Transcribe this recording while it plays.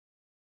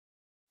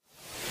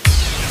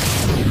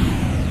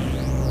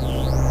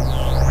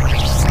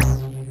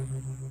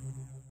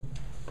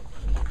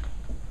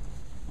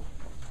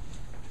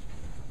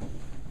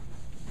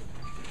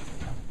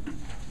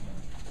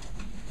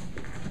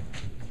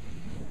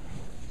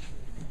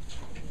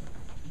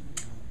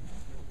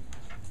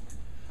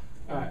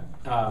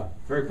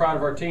Very proud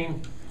of our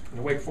team in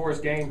the Wake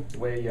Forest game. The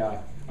way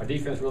our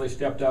defense really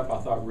stepped up, I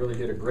thought really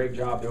did a great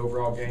job the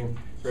overall game.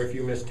 Very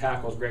few missed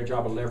tackles, great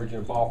job of leveraging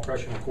the ball,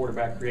 pressuring the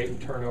quarterback, creating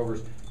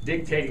turnovers,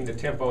 dictating the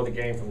tempo of the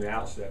game from the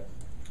outset.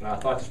 I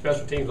thought the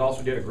special teams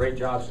also did a great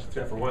job,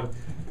 except for one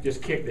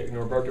just kick that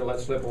Roberto let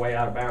slip away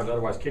out of bounds.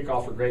 Otherwise,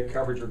 kickoffs were great,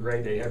 coverage were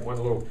great. They had one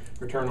little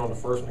return on the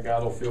first one,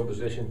 got a little field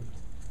position,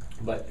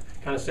 but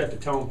kind of set the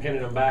tone,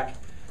 pinning them back.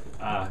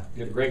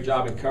 Did a great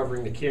job in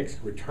covering the kicks,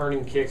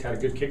 returning kicks, had a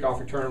good kickoff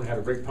return, had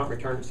a great punt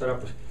return to set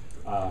up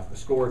a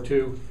score or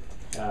two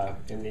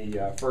in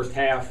the first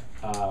half.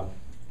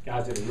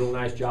 Guys did a real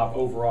nice job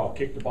overall,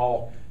 kicked the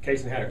ball.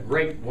 Kaysen had a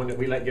great one that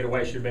we let get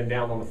away, should have been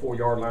down on the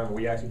 4-yard line, but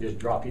we actually just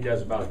dropped. He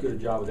does about as good a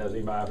job as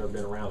anybody I've ever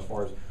been around as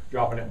far as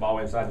dropping that ball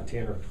inside the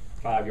 10 or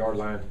 5-yard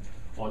line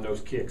on those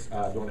kicks.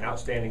 Doing an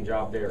outstanding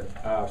job there.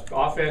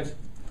 Offense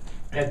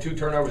had 2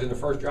 turnovers in the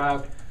first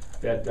drive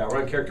that were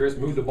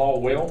uncharacteristic, moved the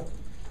ball well,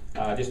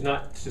 just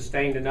not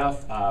sustained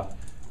enough.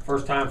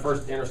 First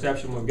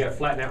interception, we've got to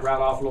flatten that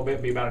route off a little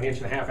bit, be about 1.5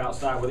 inches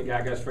outside with it. Guy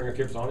got his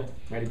fingertips on it,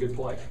 made a good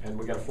play. And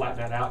we got to flatten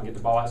that out and get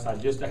the ball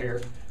outside just a hair.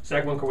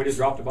 Second one, we just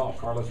dropped the ball.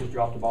 Carlos just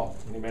dropped the ball,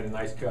 and he made a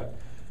nice cut.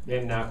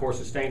 Then, of course,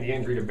 sustained the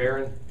injury to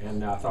Barron,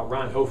 and I thought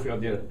Ryan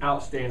Hofield did an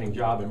outstanding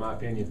job, in my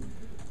opinion,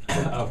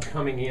 of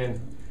coming in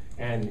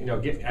and,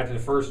 getting after the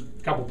first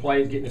couple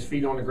plays, getting his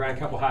feet on the ground, a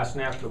couple high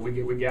snaps, but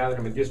we gathered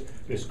him, and just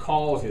his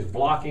calls, his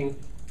blocking,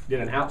 did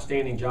an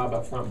outstanding job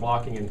up front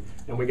blocking, and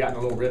then we got in a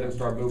little rhythm,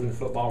 started moving the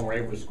football, and we're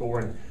able to score.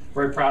 And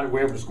very proud that we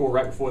were able to score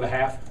right before the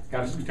half.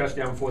 Got a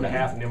touchdown before the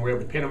half, and then we were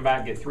able to pin them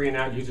back, get 3 and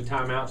out, use the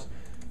timeouts.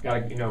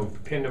 Got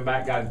pinned them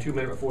back, got in 2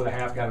 minutes before the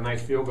half, got a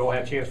nice field goal,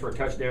 had a chance for a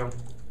touchdown.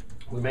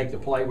 We make the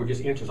play, we're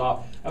just inches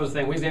off. That was the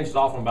thing, we was inches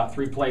off on about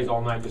 3 plays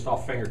all night, just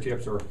off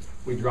fingertips, or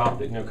we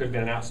dropped it. Could have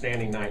been an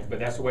outstanding night, but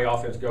that's the way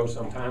offense goes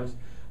sometimes.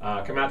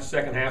 Come out the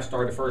second half,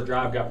 started the first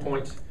drive, got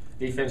points.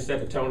 Defense set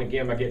the tone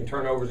again by getting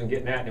turnovers and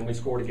getting that, and then we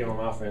scored again on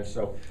offense.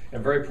 So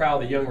I'm very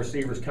proud of the young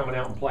receivers coming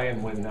out and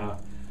playing when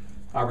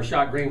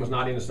Rashad Green was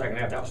not in the second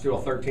half. That was still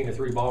a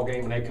 13-3 ball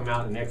game, and they come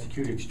out and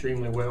executed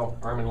extremely well.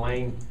 Armin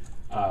Lane,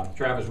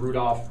 Travis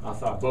Rudolph, I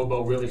thought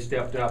Bobo really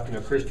stepped up.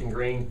 Christian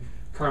Green,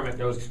 Kermit,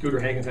 Scooter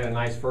Higgins had a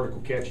nice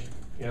vertical catch,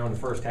 in the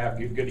first half.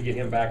 Good to get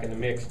him back in the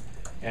mix.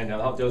 And I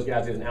thought those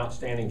guys did an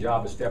outstanding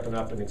job of stepping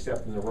up and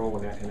accepting the role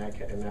in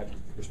that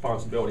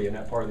responsibility in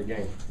that part of the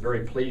game.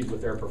 Very pleased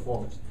with their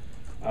performance.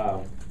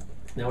 Now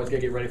let's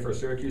get ready for a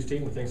Syracuse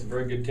team. We think it's a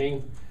very good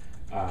team.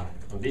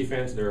 On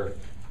defense, they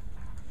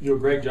do a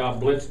great job.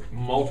 Blitz,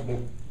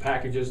 multiple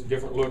packages,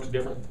 different looks,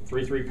 different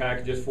 3-3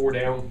 packages, 4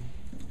 down,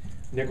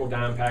 nickel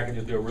dime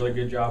packages. Do a really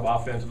good job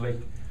offensively.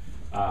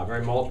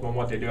 Very multiple in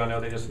what they do. I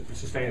know they just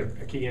sustained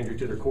a key injury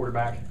to their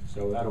quarterback,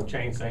 so that'll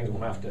change things.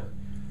 We'll have to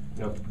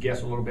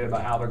guess a little bit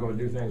about how they're going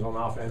to do things on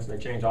offense. They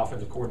change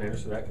offensive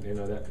coordinators, so that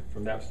that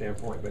from that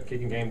standpoint. But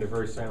kicking game, they're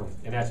very sound,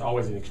 and that's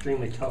always an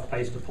extremely tough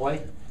pace to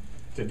play.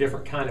 It's a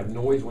different kind of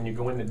noise when you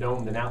go in the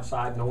dome than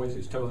outside noise.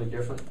 It's totally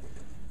different.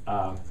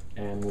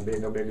 And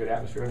there'll be a good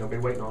atmosphere, and they'll be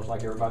waiting on us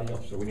like everybody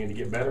else. So we need to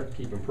get better,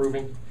 keep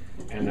improving,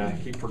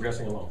 and keep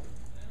progressing along.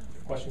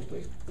 Questions,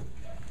 please?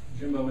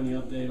 Jimbo, any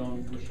update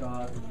on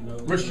Rashad?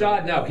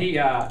 Rashad, no. He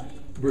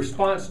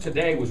response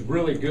today was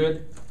really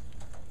good.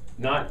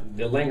 Not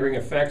the lingering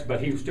effects,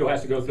 but he still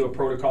has to go through a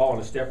protocol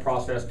and a step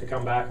process to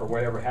come back or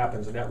whatever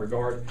happens in that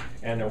regard.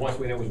 And once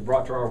it was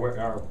brought to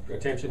our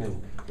attention,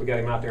 and we got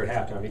him out there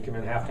at halftime. He came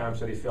in at halftime,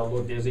 said he felt a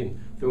little dizzy, and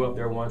threw up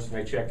there once, and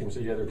they checked him,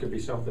 said there could be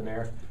something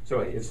there. So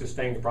it's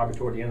sustained probably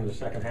toward the end of the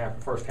second half,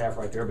 the first half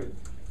right there. But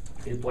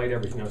he played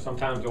everything.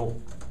 Sometimes they'll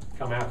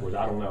come afterwards.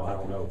 I don't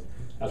know.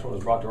 That's when it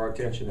was brought to our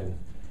attention, and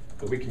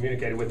because we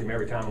communicated with him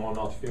every time on and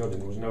off the field,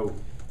 and there was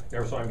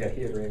never saw him get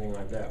hit or anything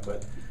like that.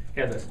 But he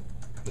had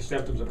the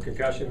symptoms of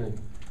concussion, and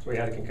so he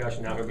had a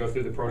concussion. Now he'll go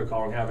through the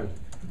protocol, and having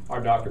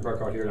our Dr.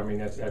 Burkhardt here,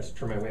 that's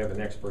tremendous. We have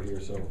an expert here,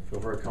 so feel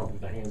very comfortable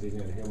with the hands he's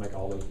in, and he'll make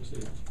all those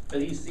decisions.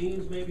 And he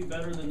seems maybe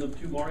better than the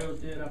 2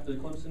 Marios did after the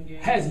Clemson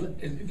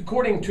game?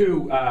 According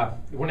to,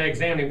 when they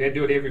examined him, they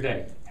do it every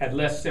day. Had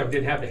less,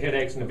 didn't have the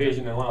headaches and the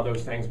vision and a lot of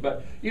those things.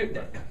 But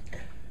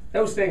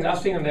those things, I've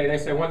seen them, they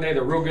say one day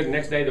they're real good, the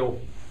next day they'll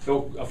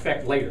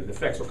affect later. The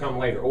effects will come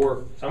later.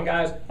 Or some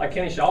guys, like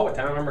Kenny Shaw at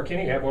the time, I remember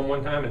Kenny had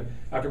one time, and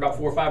after about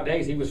 4 or 5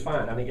 days, he was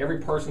fine. I think every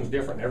person's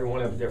different, and every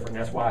one of them's different.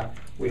 That's why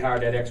we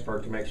hired that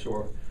expert to make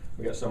sure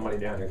we got somebody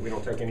down here. We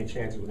don't take any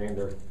chances with any of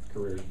their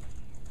careers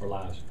or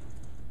lives.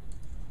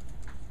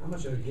 How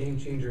much of a game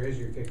changer is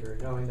your kicker,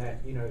 knowing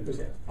that, Who's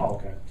that? Oh,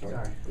 okay.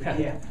 Sorry.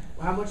 Yeah.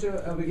 Well, how much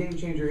of a game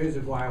changer is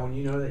it, why, when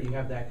you know that you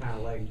have that kind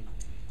of leg?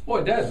 Well,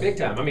 it does, big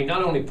time.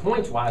 Not only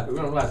points-wise, but we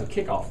don't realize the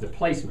kickoff, the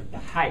placement, the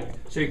height,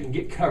 so you can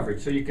get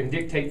coverage, so you can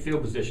dictate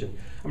field position.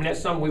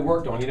 That's something we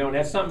worked on, and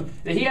that's something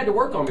that he had to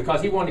work on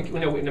because he wanted to,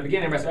 in the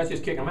beginning, everybody said, let's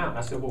just kick him out. And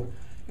I said, well,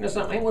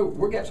 something,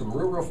 we've got some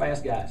real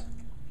fast guys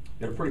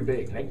that are pretty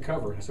big, and they can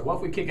cover. I said, well,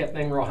 if we kick that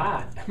thing real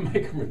high,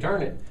 make them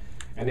return it,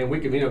 and then we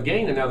can,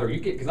 gain another,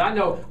 because I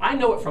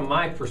know it from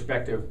my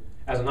perspective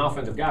as an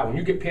offensive guy. When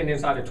you get pinned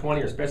inside the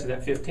 20 or especially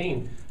that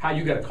 15, how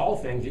you got to call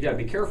things, you got to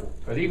be careful.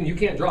 Because even you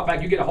can't drop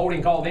back, you get a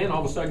holding call then,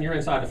 all of a sudden you're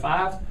inside the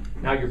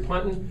 5, now you're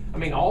punting. I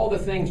mean, all the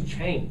things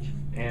change.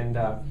 And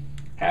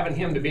having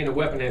him to being a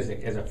weapon as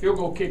a field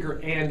goal kicker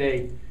and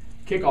a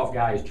kickoff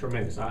guy is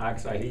tremendous. I can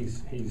say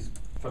he's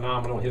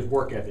phenomenal. His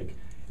work ethic.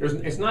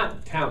 It's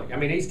not talent. I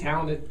mean, he's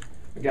talented.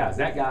 But guys,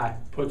 that guy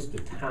puts the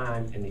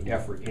time and the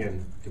effort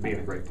in to being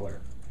a great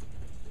player.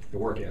 The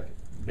work ethic,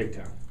 big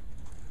time.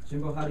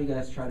 Jimbo, how do you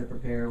guys try to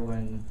prepare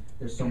when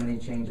there's so many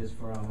changes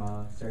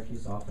from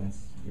Syracuse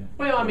offense? Yeah.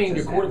 Well, I mean,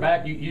 your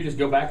quarterback, you just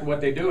go back to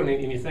what they do,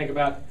 and you think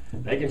about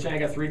they can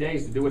change. Got 3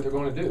 days to do what they're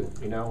going to do,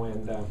 you know,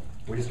 and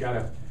we just got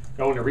to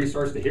go into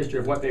research the history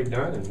of what they've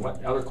done and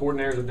what other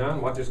coordinators have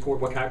done, what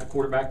kind of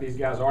quarterback these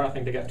guys are. I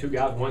think they got 2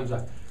 guys. One's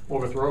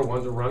more of a thrower,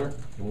 one's a runner,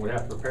 and we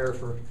have to prepare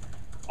for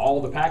all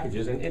the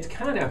packages. And it's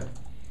kind of,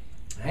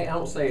 I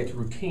don't say it's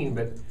routine,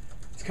 but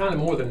it's kind of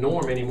more the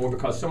norm anymore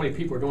because so many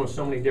people are doing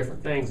so many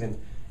different things, and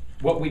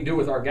what we do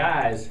with our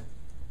guys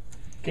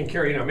can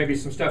carry, you know, maybe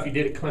some stuff you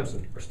did at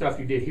Clemson or stuff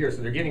you did here.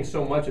 So they're getting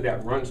so much of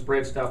that run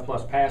spread stuff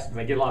plus pass, and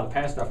they get a lot of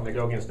pass stuff when they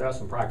go against us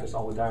and practice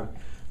all the time.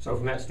 So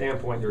from that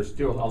standpoint, there's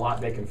still a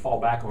lot they can fall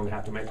back on and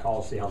have to make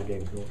calls, see how the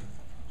game's going.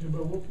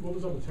 Jimbo, what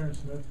was up with Terrence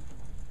Smith?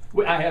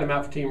 I had him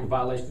out for team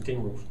violation of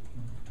team rules.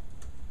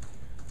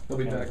 He'll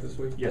be back this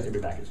week? Yes, he'll be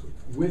back this week.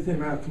 With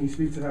him out, can you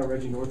speak to how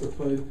Reggie Northup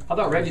played? I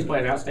thought Reggie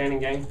played an outstanding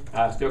game.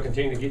 Still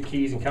continued to get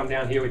keys and come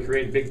down here. We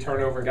created a big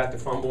turnover and got the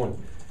fumble,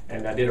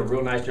 and I did a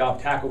real nice job,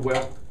 tackled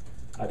well.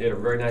 I did a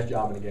very nice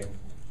job in the game.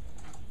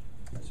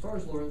 As far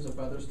as Lorenzo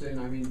Featherston,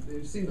 I mean,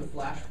 they've seen the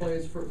flash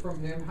plays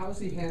from him. How is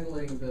he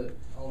handling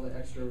all the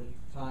extra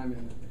time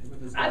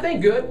with his? I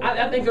think good.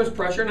 I think there's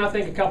pressure, and I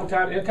think a couple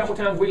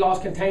times we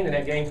lost contain in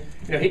that game.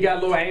 You know, he got a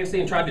little antsy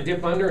and tried to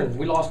dip under, and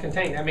we lost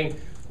contain. I mean,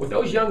 with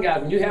those young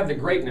guys, when you have the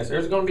greatness,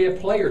 there's going to be a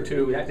play or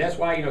two. That's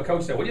why, you know,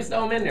 coach said, "Well, just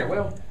throw him in there."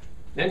 Well,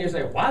 then you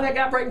say, "Why that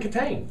guy breaking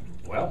contain?"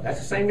 Well, that's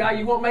the same guy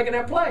you want making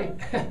that play.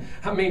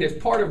 I mean,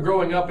 it's part of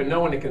growing up and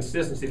knowing the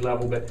consistency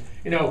level. But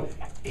you know,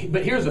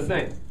 but here's the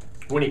thing: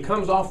 when he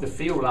comes off the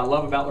field, what I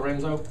love about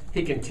Lorenzo,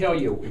 he can tell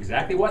you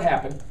exactly what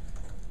happened.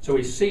 So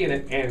he's seeing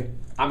it, and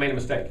I made a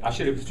mistake. I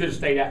should have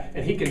stayed out,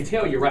 and he can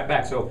tell you right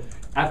back. So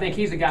I think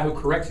he's a guy who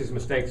corrects his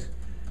mistakes,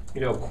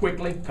 you know,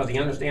 quickly because he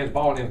understands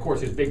ball, and then, of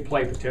course, his big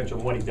play potential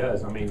and what he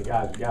does. I mean, the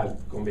guy's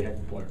going to be a heck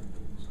of a player.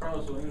 Is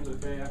Carlos Williams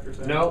okay after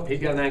that? No, he's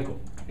got an ankle.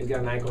 He's got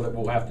an ankle that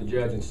we'll have to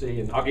judge and see,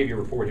 and I'll give you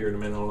a report here in a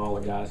minute on all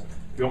the guys.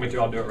 If you want me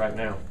to, I'll do it right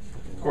now.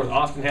 Of course,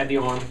 Austin had the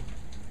arm,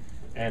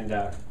 and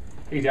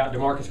he's out.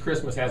 DeMarcus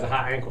Christmas has a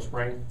high ankle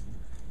sprain.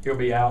 He'll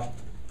be out.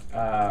 Who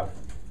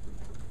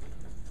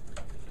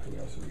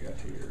else have we got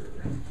here?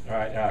 All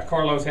right,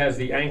 Carlos has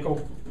the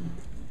ankle,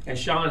 and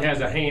Sean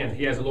has a hand.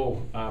 He has a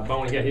little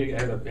bone. He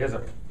has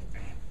a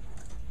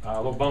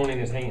little bone in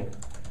his hand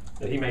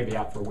that he may be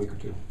out for a week or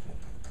two.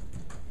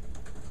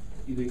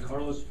 You think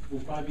Carlos will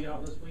probably be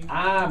out this week? If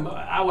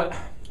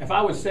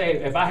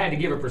I had to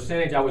give a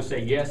percentage, I would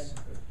say yes.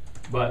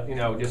 But you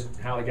know, just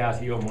how the guys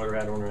heal and where they're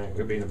at on their ankle.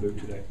 He'll be in the boot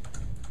today.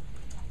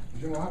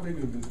 Jimbo, how big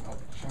of a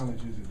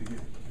challenge is it to get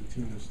the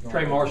team to start?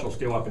 Trey Marshall's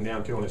still up and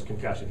down too on his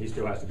concussion. He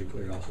still has to be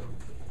cleared also.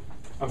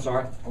 I'm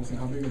sorry? I was saying,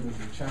 how big of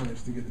a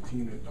challenge to get the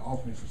team, the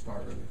offense to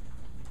start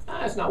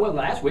early? It's not well.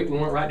 Last week we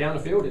went right down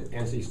the field at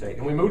NC State,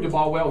 and we moved the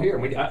ball well here.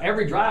 And we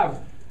every drive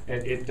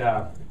at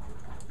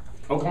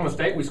Oklahoma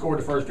State we scored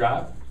the first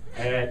drive.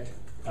 At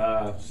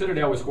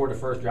Citadel we scored the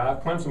first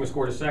drive. Clemson we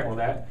scored the second with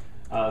that.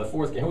 The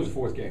fourth game, who was the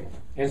fourth game?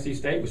 NC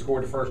State we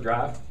scored the first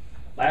drive.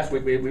 Last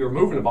week we were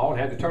moving the ball and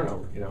had the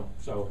turnover. You know,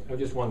 so it was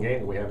just one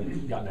game that we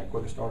haven't gotten that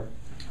quick a start.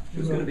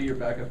 Who's going to be your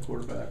backup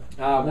quarterback?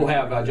 We'll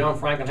have John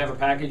Franklin have a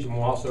package, and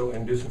we'll also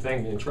do some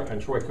things.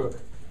 And Troy Cook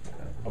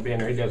will be in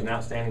there. He does an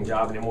outstanding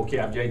job, and then we'll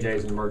have JJ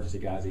as an emergency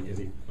guy as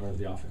he learns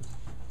the offense.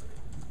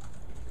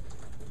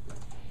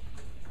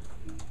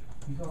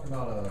 Can you talk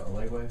about a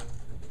leg way?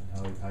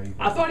 How you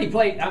I thought he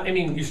played. I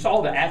mean, you saw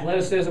the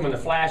athleticism and the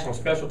flash on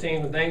special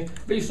teams and things,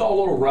 but you saw a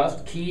little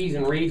rust, keys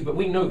and reads. But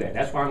we knew that.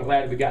 That's why I'm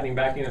glad we got him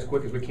back in as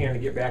quick as we can to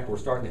get back. We're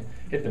starting to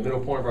hit the middle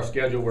point of our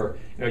schedule where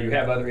you know you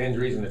have other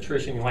injuries and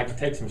attrition. You like to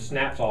take some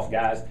snaps off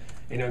guys,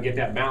 you know, get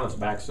that balance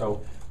back.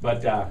 So,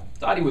 but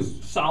thought he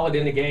was solid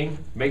in the game,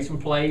 made some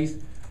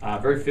plays,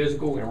 very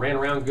physical and ran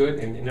around good.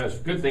 And you know, it's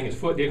a good thing his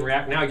foot didn't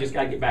react. Now he just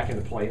got to get back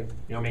into play. You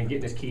know, what I mean,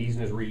 getting his keys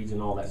and his reads and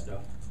all that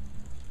stuff.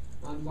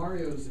 On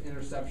Mario's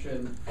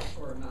interception,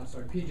 or not,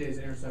 sorry, PJ's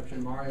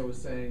interception, Mario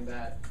was saying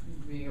that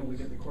being able to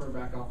get the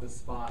quarterback off his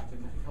spot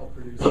can help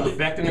produce.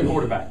 Affecting the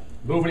quarterback,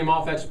 moving him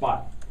off that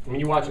spot. I mean,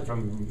 you watch it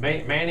from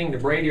Manning to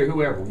Brady or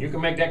whoever. When you can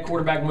make that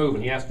quarterback move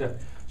and he has to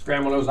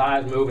scramble those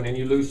eyes moving and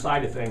you lose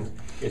sight of things,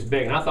 it's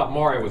big. And I thought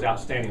Mario was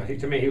outstanding.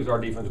 To me, he was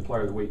our defensive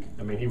player of the week.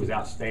 I mean, he was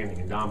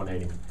outstanding and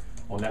dominating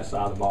on that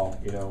side of the ball.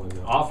 You know, and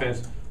the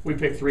offense, we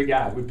picked 3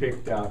 guys. We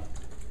picked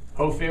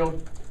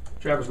Hofield,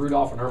 Travis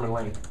Rudolph, and Herman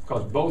Lane.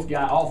 Because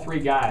all 3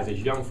 guys,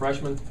 as young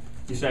freshmen,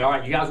 you say, all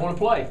right, you guys want to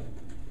play.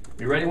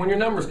 Be ready when your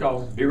number's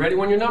called. Be ready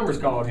when your number's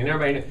called.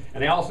 And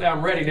they all say,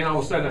 I'm ready. Then all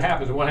of a sudden it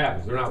happens, and what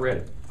happens? They're not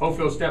ready.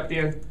 Hofield stepped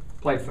in,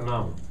 played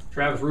phenomenal.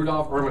 Travis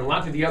Rudolph, Erman,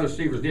 lots of the other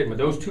receivers did, but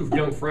those two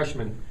young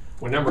freshmen,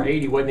 when number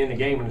 80 wasn't in the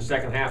game in the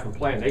second half and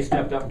playing, they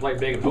stepped up and played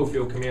big, and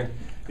Hofield come in,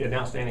 did an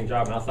outstanding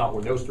job, and I thought,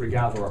 well, those 3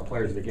 guys are our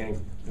players of the game,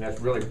 and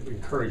that's really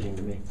encouraging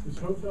to me. Is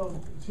Hofeld,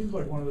 it seems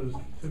like one of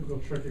those typical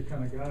tricky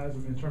kind of guys, I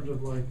mean, in terms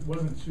of like,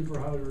 wasn't super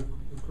highly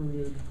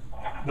recruited.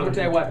 I'm gonna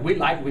tell you what, we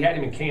had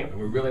him in camp, and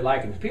we really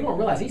like him. People don't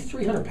realize he's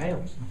 300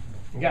 pounds.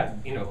 He got,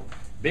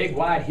 big,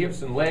 wide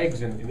hips and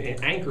legs and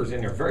anchors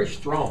in there, very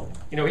strong.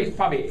 He's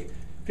probably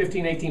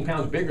 15, 18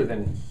 pounds bigger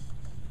than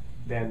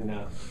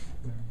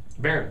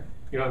Barron.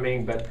 You know what I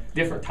mean? But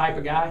different type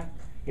of guy.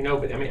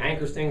 But I mean,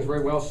 anchors things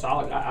very well,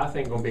 solid. I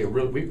think going to be a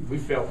real. We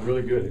felt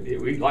really good.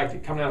 We liked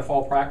it coming out of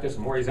fall practice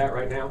and where he's at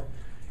right now.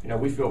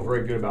 We feel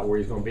very good about where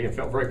he's going to be and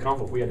felt very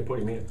comfortable if we had to put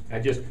him in.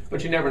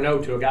 But you never know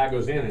till a guy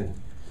goes in and,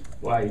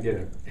 wow, he did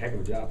a heck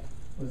of a job.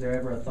 Was there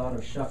ever a thought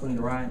of shuffling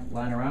the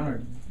line around,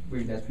 or were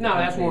you guys? No,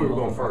 that's where we were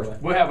going first.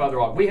 We'll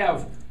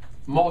have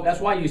that's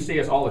why you see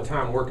us all the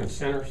time working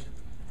centers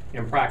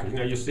in practice.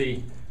 You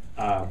see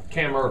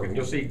Cam Irvin.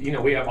 You'll see,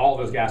 we have all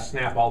those guys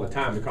snap all the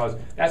time because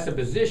that's a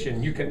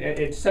position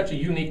it's such a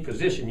unique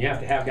position. You have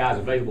to have guys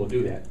available to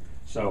do that.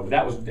 So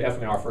that was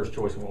definitely our first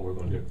choice in what we were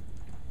going to do.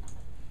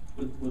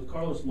 With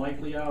Carlos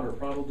likely out or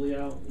probably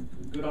out,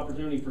 good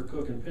opportunity for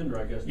Cook and Pender,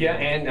 I guess. Yeah,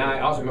 and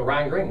also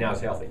Ryan Green now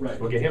is healthy. Right.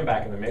 So we'll get him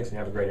back in the mix and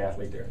have a great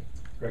athlete there.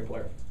 Great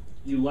player.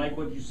 You like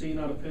what you've seen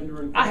out of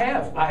Pender and Cook? I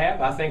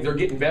have. I think they're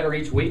getting better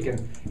each week.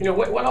 And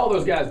what all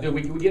those guys do,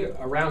 we get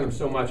around them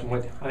so much, and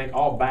what I think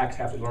all backs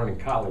have to learn in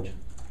college.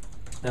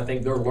 And I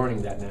think they're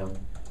learning that now.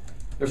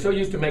 They're so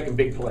used to making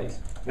big plays.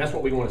 And that's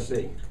what we want to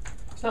see.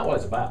 It's not what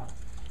it's about.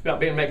 It's about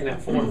making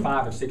that 4 and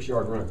 5 and 6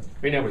 yard run.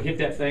 Being able to hit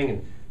that thing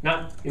and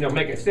not,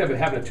 make it, instead of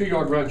having a 2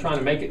 yard run trying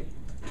to make it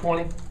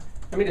 20,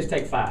 let me just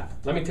take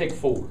 5. Let me take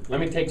 4. Let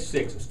me take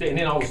 6. And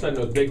then all of a sudden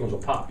those big ones will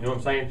pop. You know what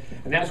I'm saying?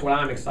 And that's what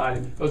I'm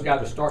excited. Those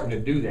guys are starting to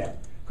do that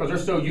because they're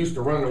so used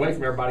to running away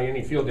from everybody in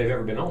any field they've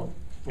ever been on.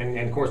 And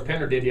of course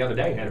Pender did the other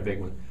day and had a big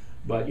one.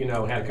 But,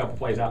 had a couple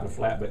plays out in the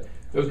flat. But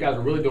those guys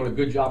are really doing a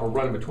good job of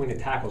running between the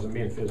tackles and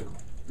being physical.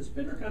 Does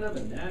Pender kind of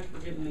have a knack for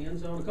getting in the end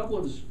zone? A couple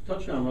of his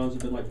touchdown runs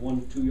have been like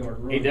 1-2 yard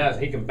runs. He does.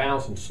 He can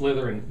bounce and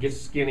slither and get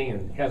skinny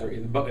and has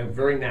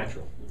very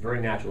natural.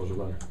 Very natural as a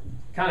runner.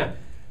 Kind of,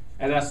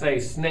 as I say,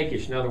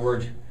 snakish. In other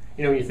words,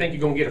 when you think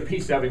you're going to get a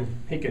piece of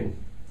him, he can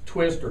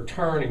twist or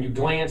turn and you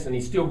glance and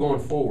he's still going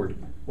forward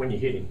when you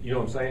hit him. You know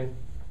what I'm saying?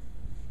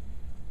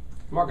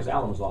 Marcus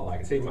Allen was a lot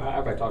like it. See,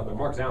 everybody talks about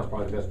Marcus Allen's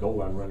probably the best goal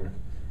line runner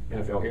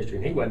in NFL history.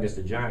 And he wasn't just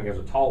a giant. He was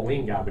a tall,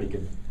 lean guy, but he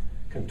could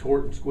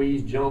contort and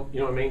squeeze, jump. You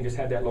know what I mean? Just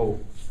had that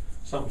little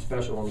something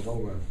special on his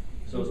goal line.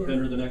 So is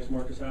Pender the next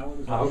Marcus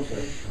Allen? I hope so.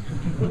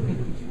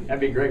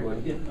 That'd be a great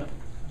one. Yeah.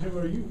 Jim,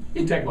 are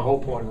you take my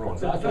whole point wrong.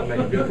 So I was trying to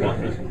make a good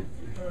point.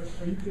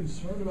 are you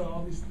concerned about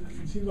all these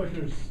things? It seems like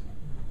there's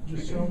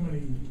just so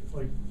many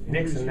like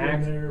Nicks and injuries here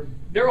knacks. there.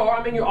 There are.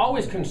 I mean, you're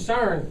always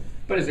concerned,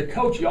 but as a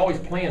coach, you always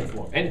plan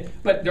for them.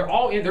 But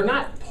they're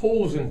not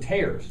pulls and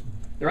tears.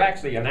 They're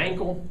actually an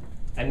ankle,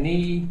 a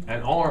knee,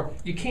 an arm.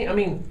 You can't. I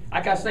mean,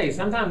 like I say,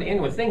 sometimes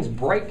when things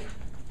break,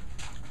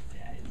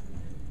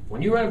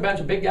 when you run a bunch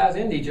of big guys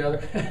into each other,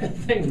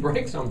 things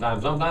break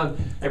sometimes. Sometimes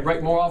they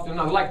break more often than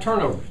not. They're like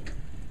turnovers.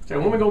 So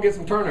when are we going to get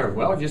some turnovers?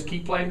 Well, just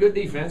keep playing good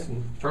defense,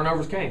 and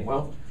turnovers came.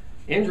 Well,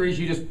 injuries,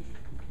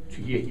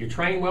 you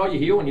train well, you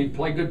heal, and you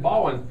play good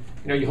ball, and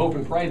you hope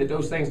and pray that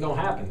those things don't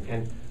happen.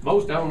 And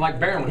most of them, like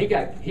Barron, when he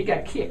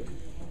got kicked,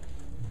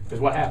 is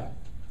what happened.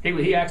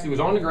 He actually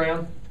was on the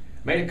ground,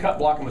 made a cut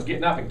block, and was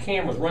getting up, and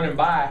Cam was running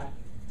by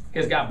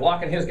his guy,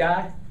 blocking his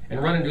guy,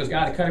 and running to his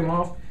guy to cut him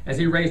off. As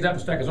he raised up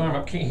and stuck his arm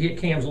up, he hit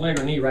Cam's leg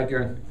or knee right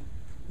there, and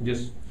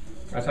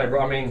I say,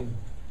 bro, I mean,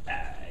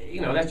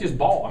 that's just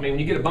ball. I mean, when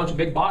you get a bunch of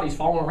big bodies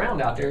falling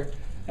around out there,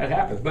 that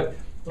happens. But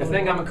the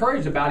thing I'm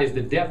encouraged about is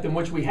the depth in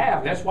which we have.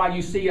 And that's why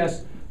you see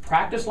us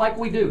practice like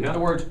we do. In other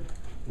words,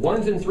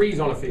 1s and 3s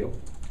on the field,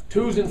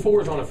 2s and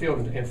 4s on the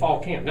field in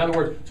fall camp. In other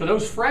words, so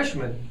those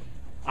freshmen,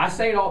 I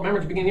say it all, remember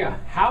at the beginning,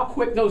 how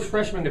quick those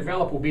freshmen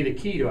develop will be the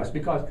key to us,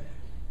 because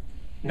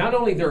not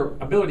only their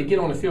ability to get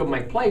on the field and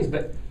make plays,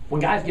 but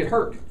when guys get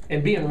hurt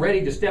and being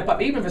ready to step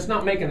up, even if it's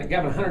not having a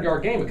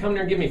 100-yard game, but come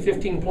there and give me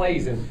 15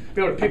 plays and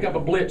be able to pick up a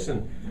blitz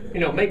and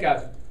make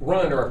a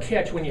run or a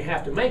catch when you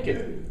have to make it.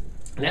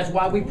 And that's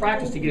why we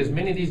practice to get as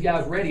many of these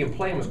guys ready and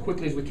play them as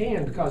quickly as we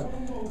can, because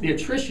the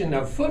attrition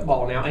of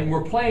football now, and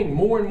we're playing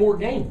more and more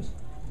games.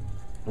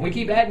 And we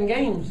keep adding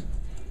games,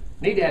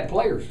 need to add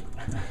players.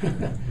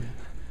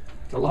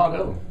 It's a lot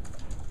of them.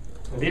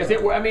 Yes,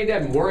 it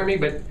doesn't worry me,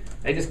 but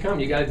they just come.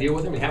 You got to deal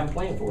with them and have a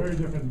plan for Very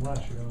them. different than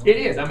last year. It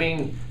is. I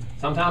mean,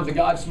 sometimes the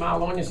gods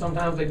smile on you,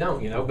 sometimes they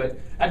don't, but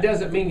that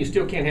doesn't mean you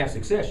still can't have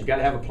success. You got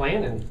to have a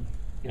plan, and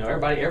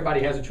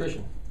everybody has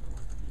attrition.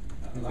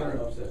 A lot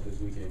of upsets this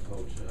weekend,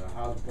 Coach.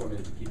 How important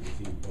is it to keep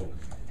the team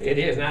focused? It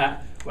is.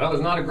 Now, well,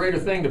 there's not a greater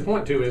thing to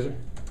point to, is there?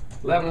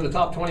 11 of the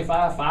top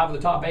 25, 5 of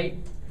the top 8.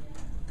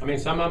 I mean,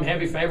 some of them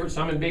heavy favorites,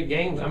 some in big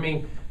games. I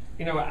mean,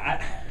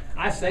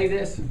 I say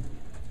this.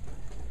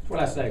 That's what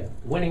I say.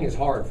 Winning is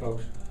hard,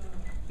 folks.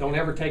 Don't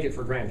ever take it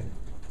for granted.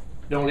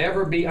 don't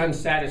ever be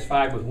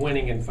unsatisfied with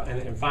winning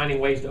and finding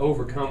ways to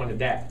overcome and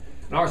adapt.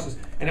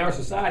 In our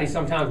society,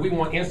 sometimes we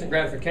want instant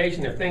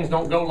gratification. If things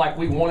don't go like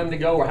we want them to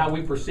go or how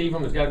we perceive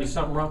them, there's got to be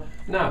something wrong.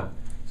 No,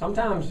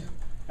 sometimes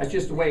that's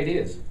just the way it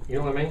is. You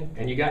know what I mean?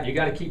 And you got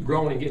to keep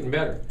growing and getting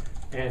better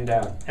and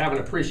have an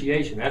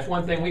appreciation. That's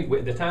one thing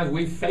the times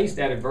we've faced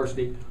that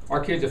adversity, our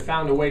kids have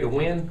found a way to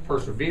win,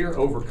 persevere,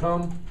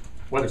 overcome,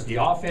 whether it's the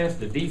offense,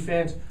 the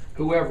defense,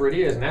 whoever it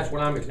is. And that's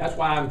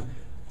why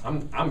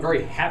I'm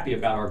very happy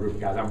about our group of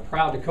guys. I'm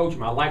proud to coach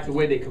them. I like the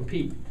way they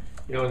compete.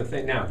 You know, and the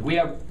thing now, do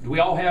we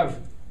all have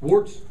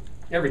warts?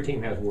 Every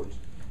team has warts.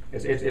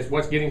 It's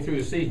what's getting through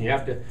the season. You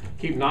have to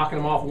keep knocking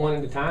them off one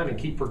at a time and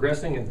keep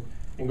progressing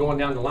and going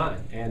down the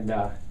line. And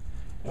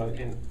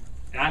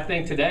I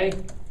think today,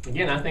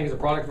 again, I think it's a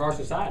product of our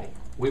society.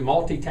 We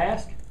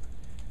multitask,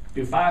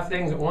 do 5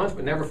 things at once,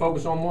 but never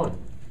focus on one.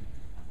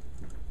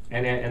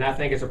 And I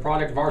think it's a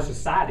product of our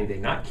society today,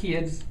 not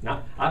kids.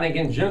 I think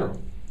in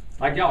general.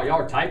 Like y'all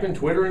are typing,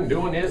 Twittering,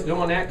 doing this,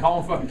 doing that,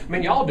 calling for. I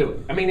mean, y'all do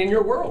it. I mean, in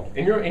your world,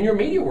 in your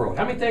media world,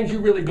 how many things you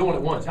really doing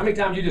at once? How many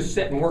times you just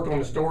sit and work on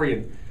the story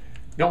and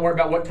don't worry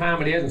about what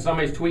time it is and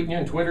somebody's tweeting you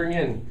and Twittering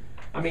you and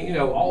I mean, you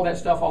know, all that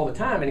stuff all the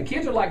time. And the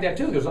kids are like that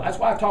too. That's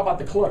why I talk about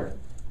the clutter.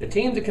 The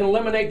teams that can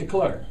eliminate the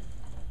clutter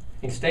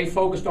and stay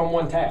focused on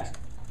one task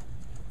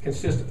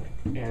consistently.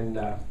 And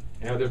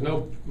you know, there's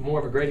no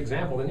more of a great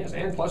example than this.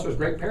 And plus, there's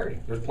great parity.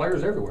 There's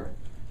players everywhere.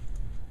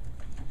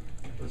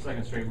 For the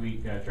second straight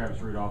week, Travis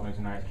Rudolph makes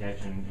a nice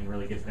catch and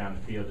really gets down the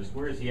field. Just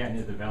where is he at in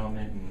his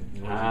development?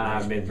 And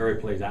I've been very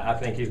pleased. I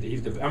think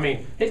I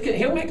mean,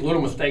 he'll make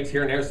little mistakes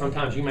here and there.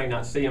 Sometimes you may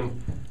not see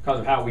him because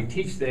of how we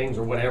teach things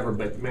or whatever.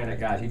 But man, that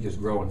guy's he's just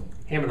growing.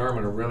 Him and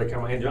Erman are really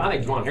coming. And I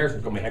think Juwan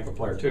Harrison's going to be a heck of a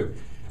player too.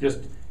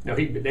 Just you know,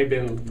 they've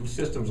been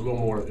systems a little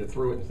more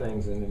through it and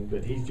things.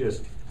 But he's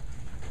just.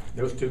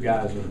 Those 2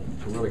 guys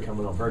are really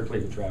coming on. Very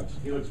pleased with Travis.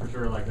 He looks for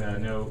sure like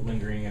no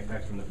lingering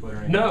effects from the foot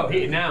or anything. No,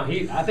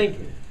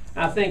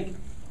 I think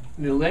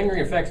the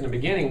lingering effects in the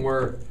beginning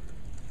were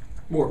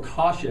more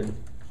caution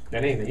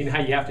than anything. You know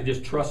how you have to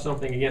just trust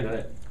something again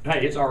that,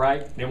 hey, it's all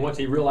right. And then once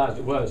he realized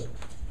it was,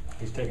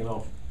 he's taking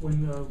off.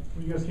 When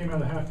you guys came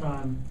out of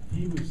halftime,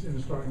 he was in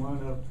the starting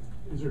lineup.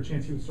 Is there a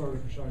chance he would start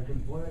if Rashad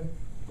couldn't play?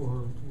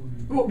 Or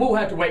we'll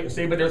have to wait and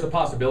see, but there's a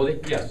possibility.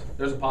 Yes,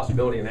 there's a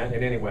possibility in that.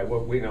 And anyway,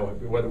 we know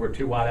whether we're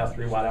 2 wideouts,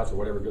 3 wideouts, or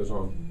whatever goes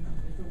on.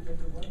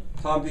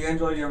 Tom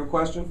D'Angelo, you have a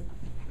question?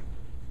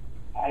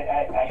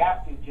 I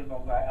have to,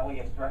 Jimbo.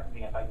 Elliott threatened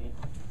me if I didn't.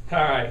 All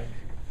right.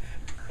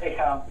 Hey,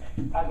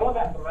 going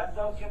back to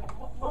Lorenzo, Jim,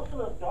 most of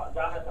the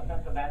dominant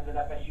defensive ends at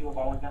FSU have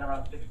always been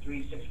around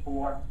 6'3",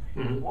 6'4".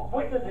 Mm-hmm.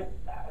 What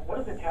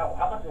does it tell?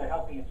 How much does it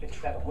help me in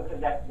 6'7"? What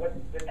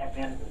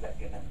advantage does that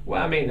give him?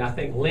 Well, I mean, I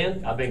think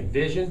length, I think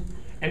vision.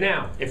 And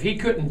now, if he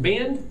couldn't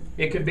bend,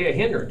 it could be a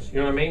hindrance. You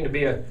know what I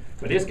mean?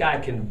 But this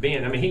guy can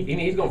bend. I mean,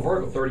 he's going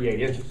vertical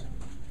 38 inches.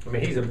 I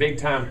mean, he's a big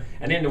time.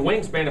 And then the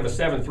wingspan of a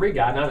 7'3"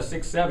 guy, not a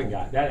 6'7"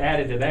 guy. That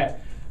added to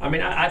that. I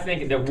mean, I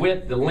think the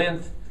width, the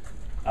length,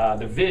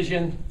 the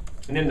vision,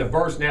 and then the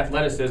burst and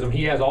athleticism.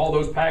 He has all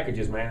those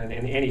packages, man.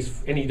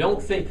 And you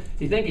don't think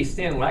he's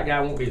thin. Well, that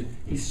guy won't be.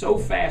 He's so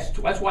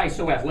fast. That's why he's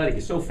so athletic.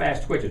 He's so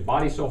fast twitch. His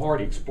body's so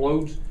hard. He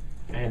explodes,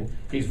 and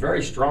he's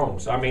very strong.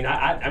 So I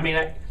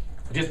mean,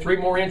 just 3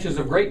 more inches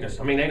of greatness.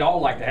 I mean, they'd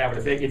all like to have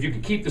it. If you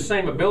could keep the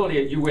same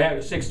ability that you have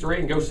at 6'3"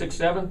 and go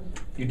 6'7",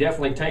 you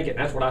definitely take it. And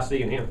that's what I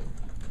see in him.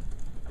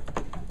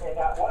 And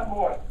one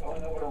more.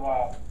 Going over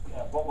to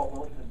Bobo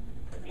Wilson.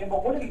 Jimbo,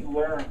 what did he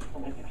learn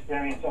from his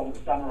experience over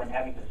the summer and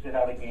having to sit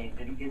out a game?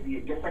 Is he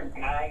a different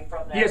guy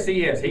from that? Yes,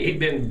 he is. He'd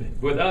been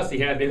with us. He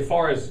had been, as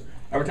far as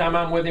every time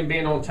I'm with him,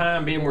 being on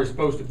time, being where we're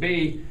supposed to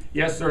be,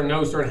 yes sir,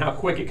 no sir, and how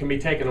quick it can be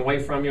taken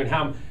away from you,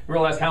 and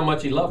realize how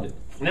much he loved it.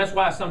 And that's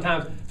why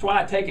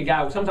I take a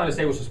guy. Sometimes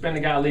they say, well, suspend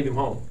the guy, leave him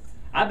home.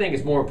 I think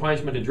it's more a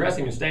punishment to dress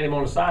him and stand him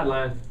on the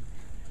sideline,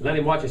 let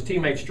him watch his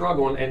teammates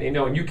struggle,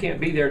 and you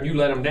can't be there and you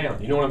let him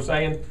down. You know what I'm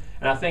saying?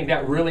 And I think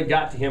that really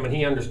got to him, and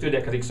he understood that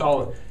because he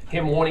saw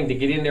him wanting to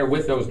get in there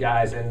with those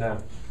guys. And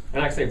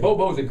like I say,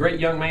 Bobo's a great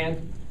young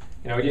man.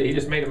 You know, he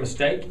just made a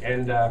mistake,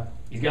 and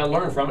he's got to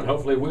learn from it. And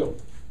hopefully, he will.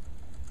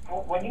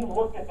 When you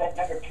looked at that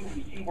number 2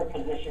 receiver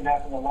position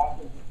after the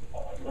losses,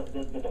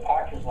 the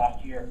departures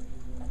last year,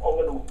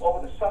 over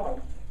the summer,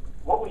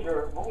 what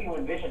were you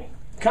envisioning?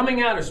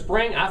 Coming out of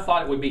spring, I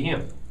thought it would be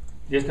him.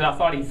 Just because I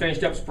thought he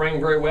finished up spring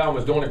very well and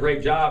was doing a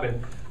great job,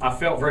 and I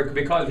felt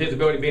because of his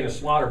ability being a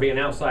slot or being an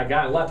outside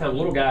guy. A lot of times,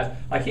 little guys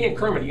like he and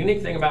Kermit. The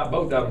unique thing about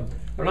both of them,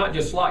 they're not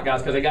just slot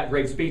guys because they got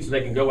great speed, so they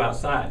can go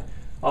outside.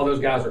 All those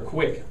guys are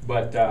quick,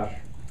 but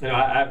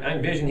I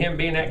envision him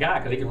being that guy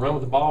because he can run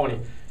with the ball,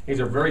 and he's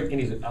a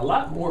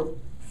lot more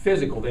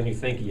physical than you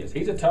think he is.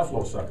 He's a tough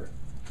little sucker.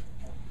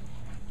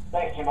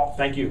 Thanks, Jimbo.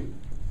 Thank you.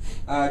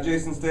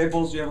 Jason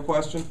Staples, do you have a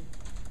question?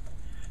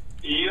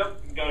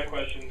 Yep, got a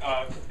question.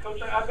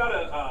 Coach, I've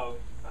got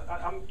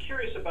I'm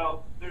curious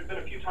about, there's been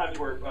a few times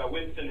where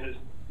Winston has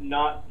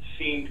not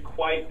seemed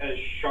quite as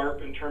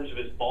sharp in terms of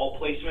his ball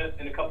placement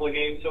in a couple of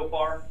games so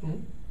far.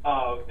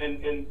 Mm-hmm.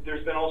 And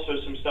there's been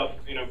also some stuff,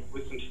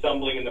 with some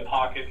stumbling in the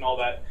pocket and all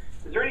that.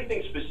 Is there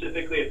anything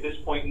specifically at this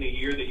point in the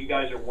year that you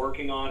guys are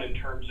working on in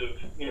terms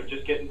of,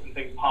 just getting some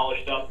things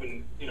polished up,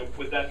 and,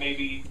 was that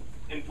maybe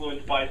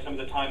influenced by some of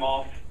the time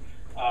off,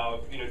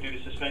 due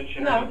to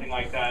suspension or anything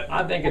like that?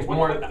 I think it's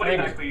more. What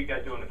exactly are you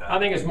guys doing with that? I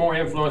think it's more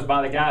influenced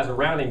by the guys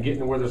around him getting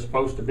to where they're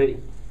supposed to be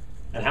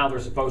and how they're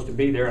supposed to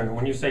be there. And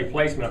when you say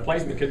placement, a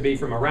placement could be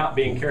from a route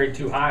being carried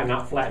too high and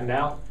not flattened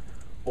out,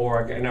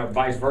 or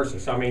vice versa.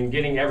 So I mean,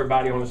 getting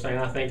everybody on the same.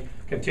 I think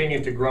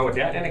continuing to grow at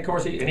that. And of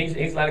course,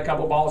 he's let a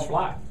couple balls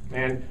fly.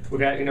 And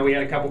we've had, we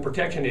had a couple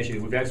protection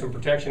issues. We've had some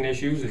protection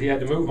issues that he had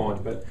to move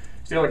on. But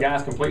still, the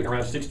guy's completing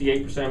around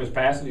 68% of his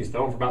passes. He's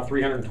throwing for about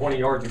 320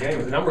 yards a game.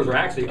 The numbers are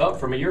actually up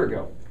from a year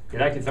ago. He's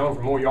actually throwing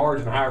for more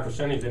yards and a higher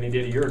percentage than he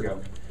did a year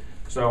ago.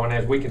 So, and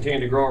as we continue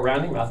to grow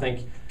around him, I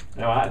think,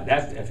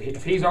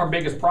 if he's our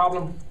biggest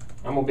problem,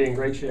 I'm gonna be in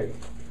great shape.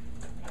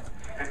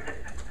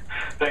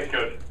 Thanks,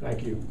 Coach.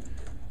 Thank you.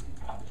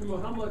 Jimbo,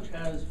 how much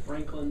has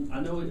Franklin? I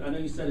know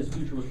you said his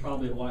future was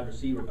probably a wide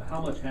receiver, but how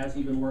much has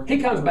he been working?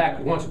 He comes back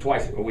once or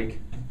twice a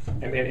week.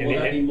 Will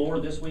that be more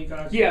this week,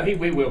 guys? Yeah,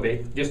 we will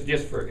be,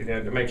 just for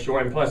to make sure,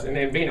 and plus, and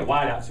then being a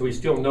wideout, so he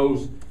still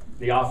knows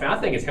the offense. I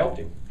think it's helped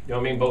him. You know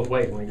what I mean, both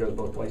ways when he goes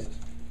both places.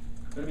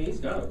 But I mean, he's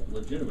got a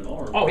legitimate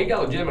arm. Oh, he got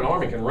a legitimate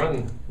arm. He can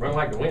run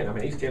like the wind. I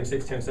mean, he's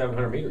 10'6",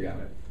 700 meter guy.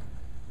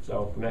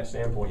 So from that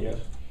standpoint, yes.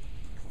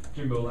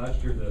 Jimbo,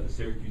 last year the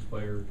Syracuse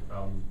player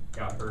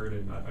got hurt,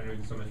 and I know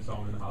you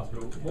saw him in the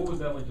hospital. What was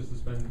that like, just to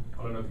spend,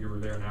 I don't know if you were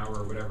there an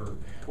hour or whatever?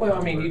 Well,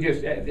 I mean,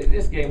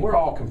 this game, we're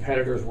all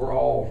competitors. We're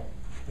all,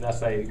 and I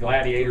say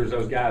gladiators,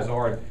 those guys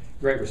are,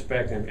 great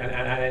respect. And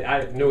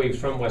I knew he was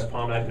from West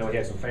Palm. I didn't know he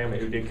had some family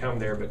who did come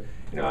there. But,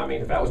 I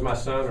mean, if that was my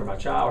son or my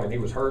child and he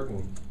was hurt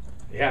and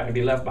he happened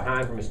to be left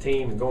behind from his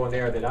team and going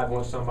there, that I'd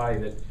want somebody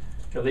that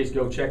to at least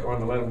go check on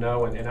him and let him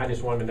know. And I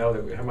just wanted to know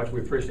that how much we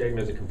appreciate him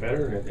as a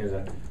competitor and as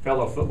a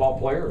fellow football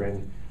player,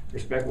 and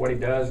respect what he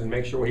does and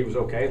make sure he was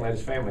okay and let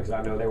his family, because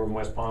I know they were in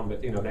West Palm,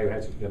 but they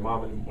had their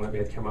mom and one of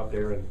them had come up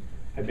there and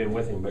had been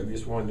with him. But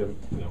just wanted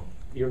to,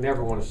 you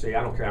never want to see,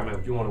 I don't care how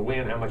much you want to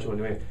win, how much you want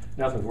to win,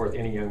 nothing's worth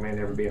any young man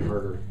ever being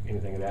hurt or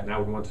anything of that. And I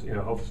would want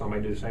to, hope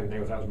somebody do the same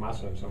thing if that was my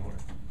son somewhere.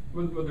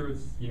 Whether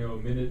it's, a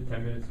minute,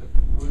 10 minutes,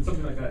 when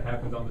something like that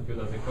happens on the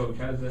field as a coach,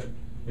 how does that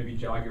maybe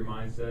jog your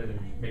mindset and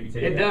maybe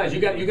take it? It does.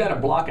 You got to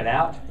block it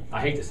out.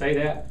 I hate to say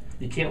that.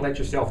 You can't let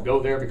yourself go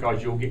there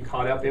because you'll get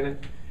caught up in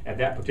it at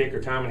that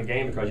particular time in the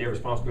game because you have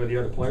responsibility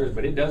of the other players.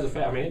 But it does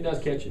affect. I mean, it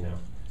does catch you now.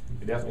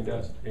 It definitely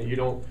does. And you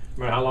don't,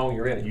 no matter how long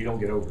you're in it, you don't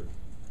get over it.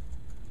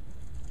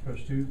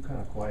 Coach, two kind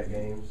of quiet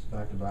games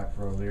back to back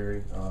for O'Leary.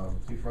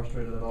 Is he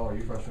frustrated at all? Are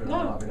you frustrated?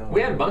 No.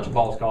 We had a bunch of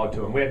balls called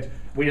to him.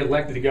 We had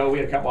elected to go. We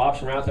had a couple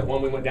option routes. That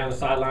one we went down the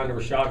sideline to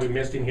Rashad. We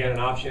missed him. He had an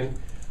option.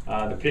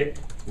 The pick,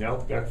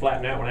 got to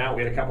flatten that one out.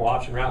 We had a couple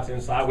option routes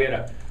inside. We had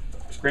a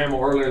scramble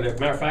earlier.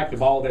 Matter of fact, the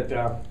ball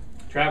that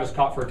Travis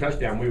caught for a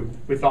touchdown,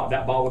 we thought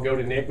that ball would go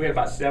to Nick. We had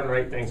about 7 or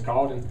 8 things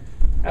called, and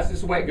that's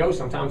just the way it goes.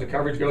 Sometimes the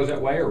coverage goes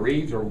that way, or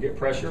reads, or get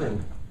pressure,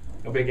 and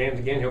there'll be games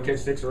again. He'll catch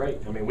 6 or 8.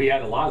 I mean, we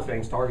had a lot of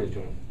things targeted to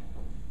him.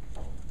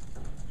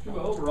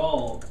 Well,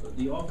 overall,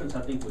 the offense,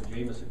 I think, with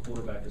Jameis at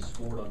quarterback has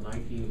scored on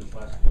 19 of his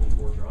last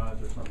 24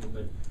 drives or something,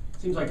 but it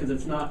seems like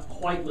it's not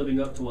quite living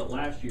up to what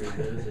last year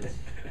is.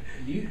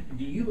 Do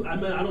you? I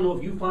mean, I don't know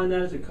if you find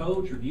that as a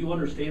coach, or do you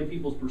understand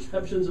people's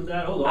perceptions of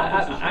that? Oh,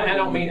 I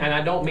don't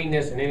mean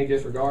this in any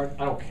disregard.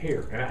 I don't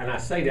care, and I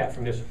say that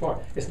from this far.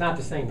 It's not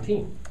the same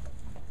team,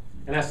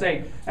 and I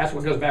say that's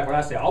what goes back to what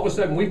I say. All of a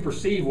sudden, we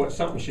perceive what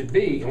something should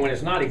be, and when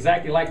it's not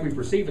exactly like we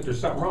perceive it,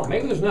 there's something wrong.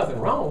 Maybe there's nothing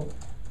wrong.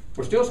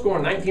 We're still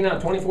scoring 19 out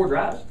of 24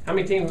 drives. How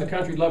many teams in the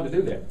country would love to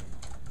do that?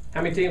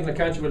 How many teams in the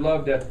country would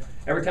love to,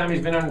 every time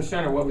he's been under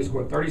center, what we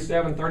scored?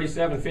 37,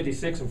 37,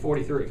 56, and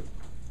 43.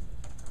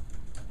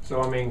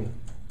 So, I mean,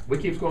 we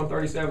keep scoring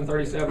 37,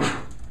 37,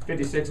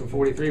 56, and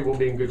 43, we'll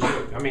be in good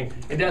shape. I mean,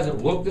 it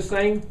doesn't look the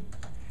same.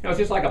 It's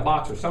just like a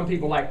boxer. Some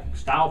people like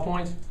style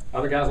points.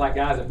 Other guys like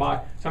guys that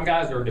box. Some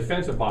guys are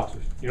defensive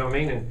boxers, you know what I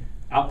mean? And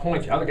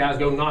outpoint you. Other guys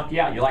go knock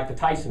you out. You like the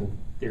Tyson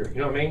theory,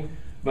 you know what I mean?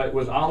 But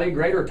was Ali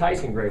greater or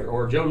Tyson greater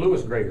or Joe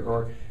Louis greater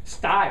or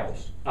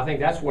styles? I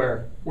think that's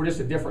where we're just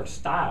a different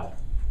style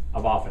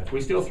of offense. We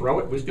still throw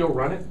it, we still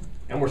run it,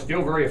 and we're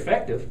still very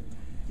effective.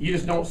 You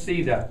just don't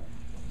see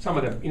some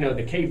of the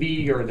the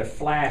KB or the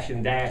flash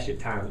and dash at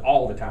times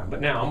all the time.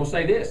 But now I'm gonna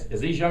say this: as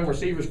these young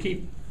receivers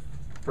keep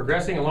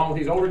progressing along with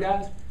these older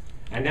guys,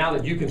 and now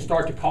that you can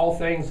start to call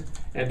things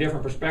in a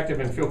different perspective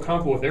and feel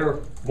comfortable if they're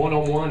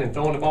one-on-one and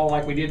throwing the ball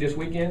like we did this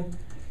weekend,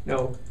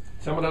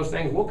 some of those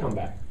things will come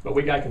back. But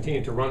we got to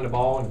continue to run the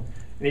ball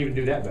and even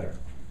do that better.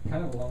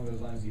 Kind of along those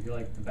lines, do you feel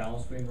like the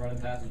balance between running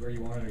passes where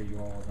you want it, or you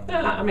want to work on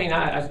it? I mean,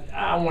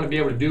 I want to be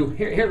able to do.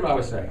 Here's what I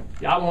would say.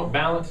 Yeah, I want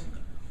balance,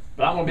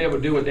 but I want to be able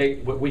to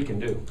do what we can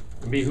do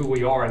and be who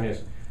we are in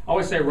this. I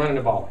always say running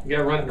the ball. You got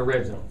to run it in the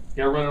red zone. You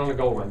got to run it on the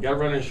goal line. You got to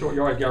run it in short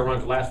yards. You got to run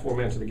it the last 4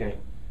 minutes of the game.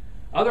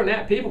 Other than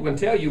that, people can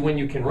tell you when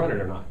you can run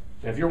it or not.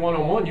 And if you're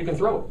one-on-one, you can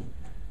throw it.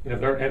 And if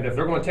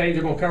they're going to tell you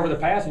they're going to cover the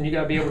pass, and you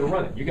got to be able to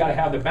run it. You got to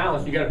have the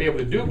balance. You got to be able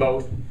to do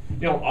both.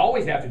 You don't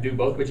always have to do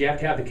both, but you have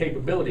to have the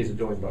capabilities of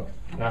doing both.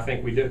 And I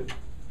think we do.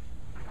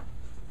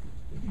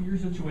 your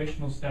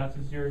situational stats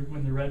this year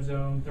in the red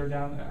zone, third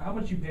down, how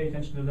much you pay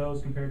attention to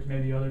those compared to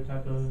maybe other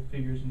type of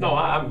figures? No,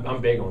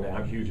 I'm big on that.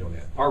 I'm huge on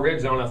that. Our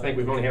red zone, I think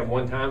we've only had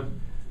one time.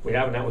 We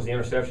haven't, that was the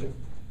interception.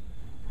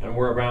 And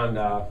we're around,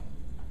 I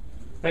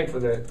think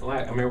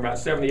we're about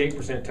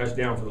 78%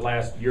 touchdown for the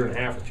last year and a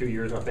half or 2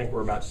 years. And I think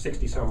we're about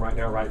 60-some right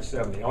now, right at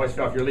 70. I always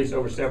felt if you're at least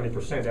over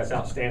 70%, that's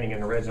outstanding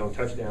in the red zone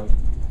touchdown.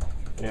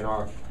 And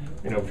our,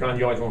 trying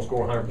to always want to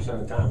score 100%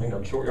 of the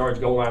time. Short yards,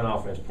 goal line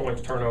offense,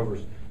 points,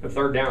 turnovers. The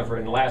third downs were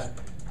in the last,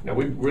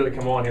 we've really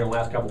come on here in the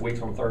last couple of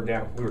weeks on third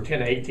down. We were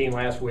 10-18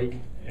 last week,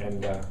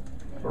 and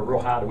we're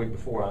real high the week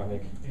before, I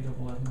think. 8 of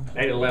 11.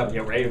 8 of 11,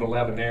 yeah, we're 8 of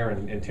 11 there,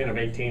 and 10 of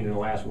 18 in the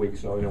last week.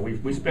 So,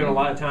 we spent a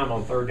lot of time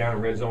on third down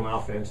and red zone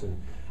offense. And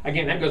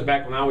again, that goes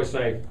back when I always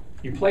say,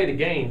 you play the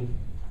game,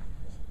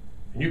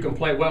 and you can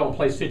play well and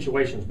play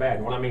situations bad.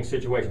 And when I mean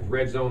situations,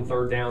 red zone,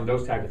 third down,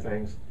 those type of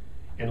things,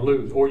 and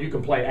lose. Or you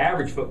can play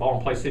average football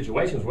and play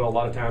situations well a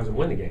lot of times and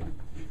win the game.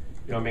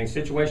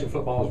 Situation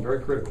football is very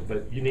critical,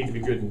 but you need to be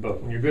good in both.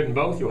 When you're good in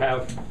both, you'll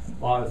have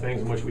a lot of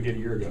things in which we did a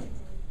year ago.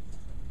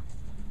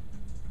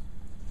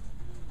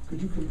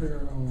 Could you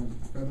compare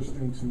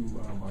Featherston to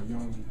our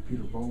young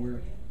Peter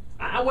Boulware?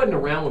 I wasn't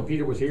around when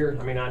Peter was here.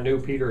 I knew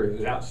Peter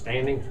was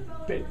outstanding,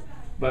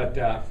 but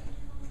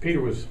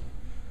Peter was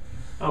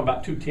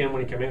about 210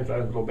 when he came in. So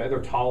a little bit.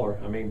 They're taller.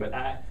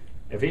 But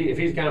if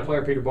he's the kind of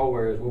player Peter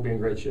Boulware is, we'll be in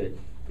great shape.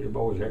 Peter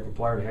Boulware is a heck of a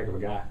player and a heck of a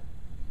guy.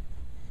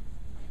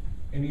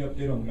 Any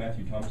update on the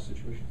Matthew Thomas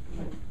situation?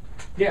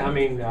 Yeah,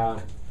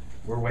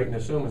 we're waiting,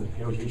 assuming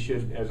he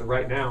should, as of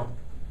right now.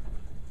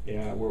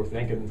 Yeah, we're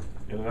thinking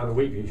in another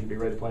week he should be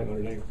ready to play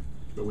Notre Dame,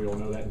 but we don't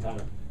know that in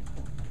time.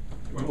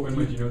 When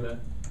would you know that?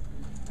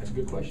 That's a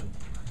good question.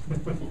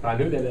 If I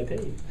knew that, I'd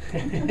tell you.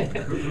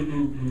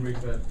 who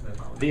makes that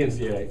policy? The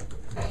NCAA.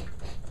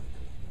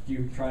 Do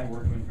you try and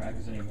work him in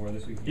practice anymore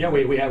this week? Yeah,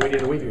 we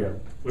did a week ago.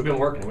 We've been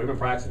working, we've been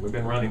practicing, we've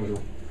been running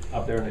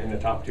up there in the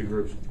top two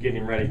groups,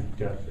 getting him ready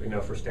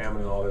to, for stamina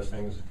and all those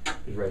things.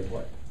 He's ready to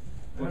play.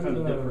 What kind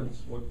of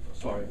difference?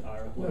 Sorry,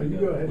 Ira. No, you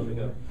go ahead. Let me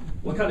go.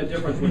 What kind of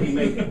difference would he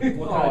make?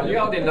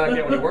 Y'all did not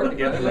get when we worked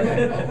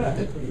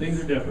together.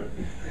 Things are different.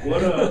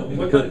 What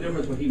kind of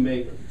difference would he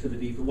make to the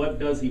defense? What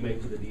does he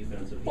make to the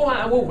defense?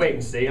 Well, we'll wait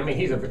and see.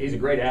 He's a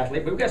great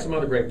athlete, but we've got some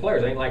other great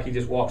players. It ain't like he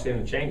just walks in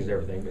and changes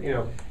everything. But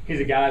he's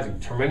a guy, he's a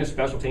tremendous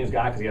special teams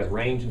guy because he has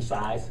range and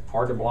size,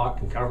 hard to block,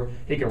 can cover.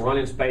 He can run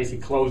in space. He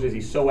closes.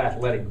 He's so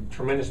athletic,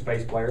 tremendous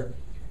space player.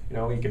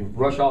 He can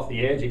rush off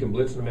the edge. He can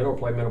blitz in the middle or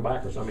play middle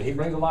back or something. He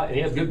brings a lot, and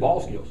he has good ball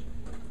skills.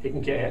 He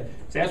can catch.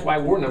 So that's why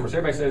he wore numbers.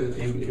 Everybody says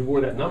he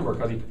wore that number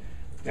because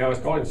they always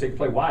called him so he could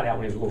play wide out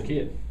when he was a little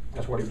kid.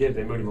 That's what he did.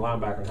 They moved him to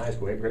linebacker in high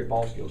school. He had great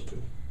ball skills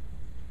too.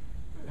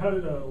 How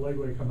did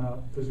Legway come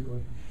out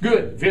physically?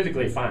 Good,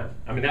 physically fine.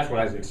 That's what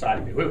I was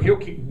excited about. He'll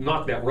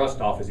knock that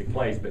rust off as he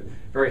plays, but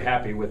very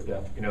happy with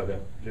the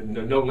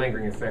no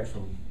lingering effects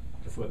from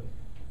the foot.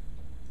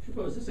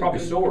 Probably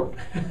sore.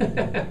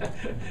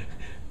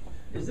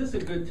 Is this a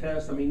good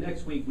test?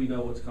 Next week we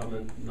know what's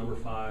coming. Number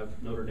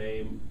 5, Notre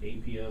Dame,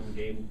 8 p.m.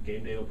 Game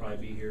day will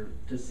probably be here.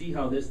 To see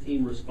how this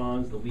team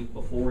responds the week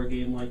before a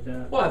game like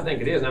that? Well, I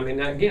think it is.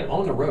 Again,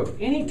 on the road.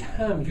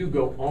 Anytime you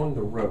go on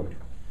the road,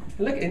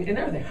 and look and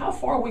everything. How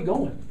far are we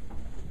going?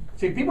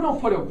 See, people don't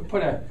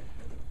put a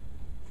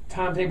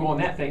timetable on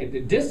that thing.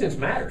 The distance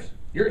matters.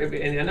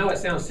 And I know it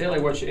sounds silly,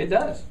 it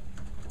does.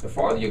 The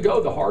farther you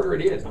go, the harder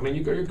it is.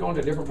 You're going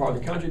to a different part of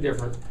the country,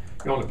 different.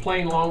 You're on the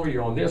plane longer,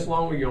 you're on this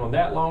longer, you're on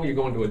that longer, you're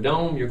going to a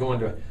dome, you're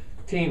going to a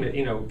team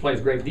that, plays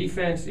great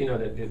defense,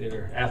 that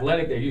are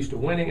athletic, they're used to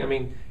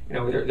winning.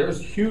 There's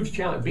huge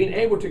challenge. Being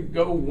able to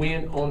go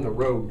win on the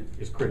road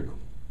is critical.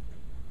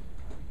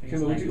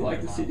 Kim, would you like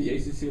to see the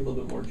ACC a little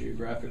bit more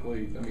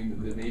geographically?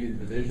 Maybe the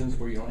divisions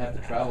where you don't have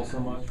to travel so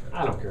much?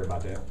 I don't care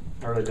about that.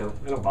 I really don't.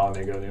 It don't bother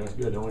me to go there. It's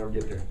good. Don't ever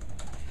get there.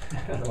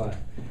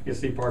 You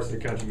see parts of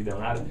the country you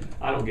don't.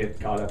 I don't get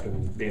caught up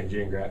in being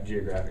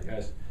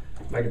geographic.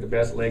 Make it the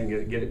best leg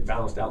and get it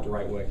balanced out the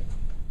right way.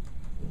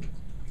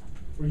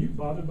 Were you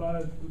bothered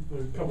by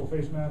the couple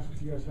face masks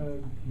that you guys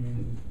had?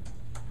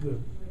 The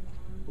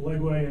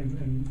Legway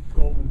and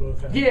Goldman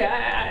both had.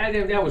 Yeah,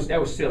 that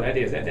was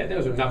silly.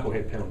 Those are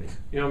knucklehead penalties.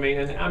 You know what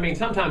I mean? And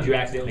sometimes you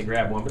accidentally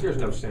grab one, but there's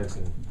no sense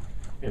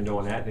in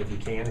doing that if you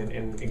can.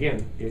 And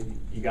again,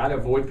 you got to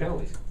avoid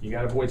penalties. You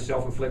got to avoid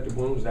self-inflicted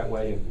wounds that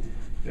way,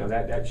 and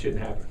that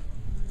shouldn't happen.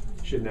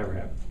 Should never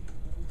happen.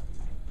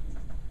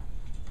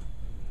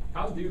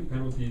 How do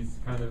penalties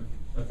kind of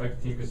affect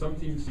the team? Because some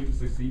teams seem to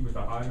succeed with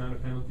a high amount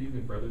of penalties,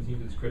 and for other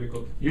teams it's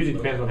critical. Usually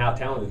depends on how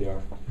talented they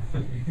are.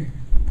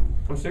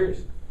 I'm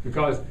serious.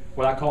 Because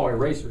what I call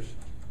erasers.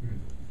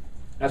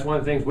 That's one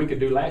of the things we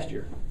could do last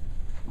year.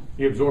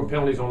 You absorb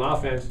penalties on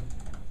offense.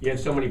 You had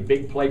so many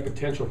big play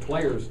potential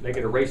players, they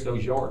could erase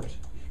those yards.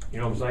 You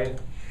know what I'm saying?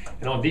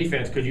 And on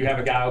defense, could you have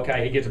a guy,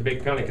 okay, he gets a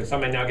big penalty, can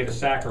somebody now get a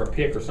sack or a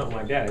pick or something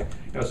like that?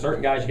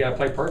 Certain guys you got to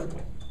play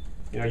perfectly.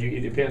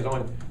 It depends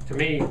on, to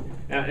me,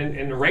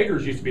 and the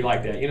Raiders used to be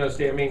like that.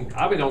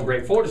 I've been on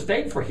great Florida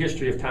State for a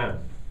history of time.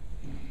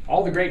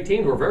 All the great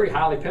teams were very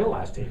highly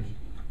penalized teams.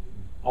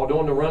 all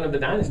during the run of the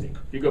dynasty.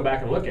 If you go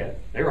back and look at it,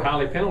 they were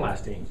highly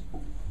penalized teams.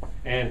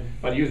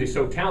 But usually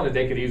so talented,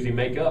 they could easily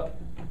make up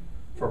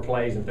for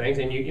plays and things.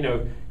 And you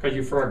know,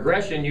 because for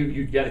aggression,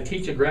 you got to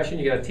teach aggression.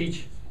 You got to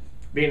teach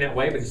being that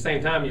way. But at the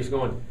same time, you're just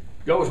going,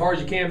 go as hard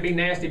as you can, be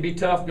nasty, be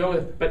tough,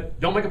 but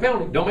don't make a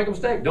penalty, don't make a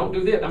mistake, don't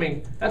do this. I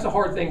mean, that's a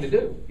hard thing to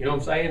do. You know what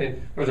I'm saying?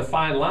 And there's a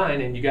fine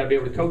line, and you got to be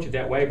able to coach it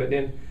that way. But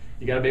then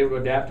you got to be able to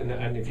adapt,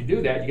 and if you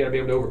do that, you got to be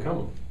able to overcome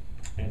them.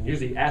 And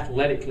usually,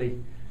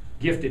 athletically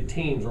gifted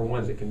teams are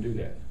ones that can do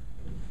that.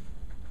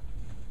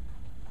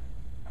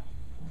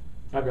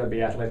 I've got to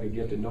be athletically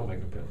gifted and don't make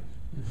no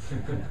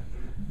penalties.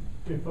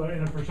 If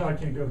and if Rashad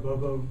can't go,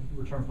 Bobo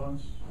return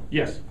punts.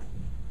 Yes.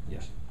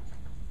 Yes.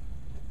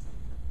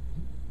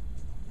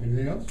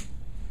 Anything else?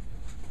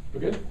 We're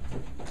good.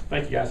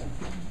 Thank you, guys.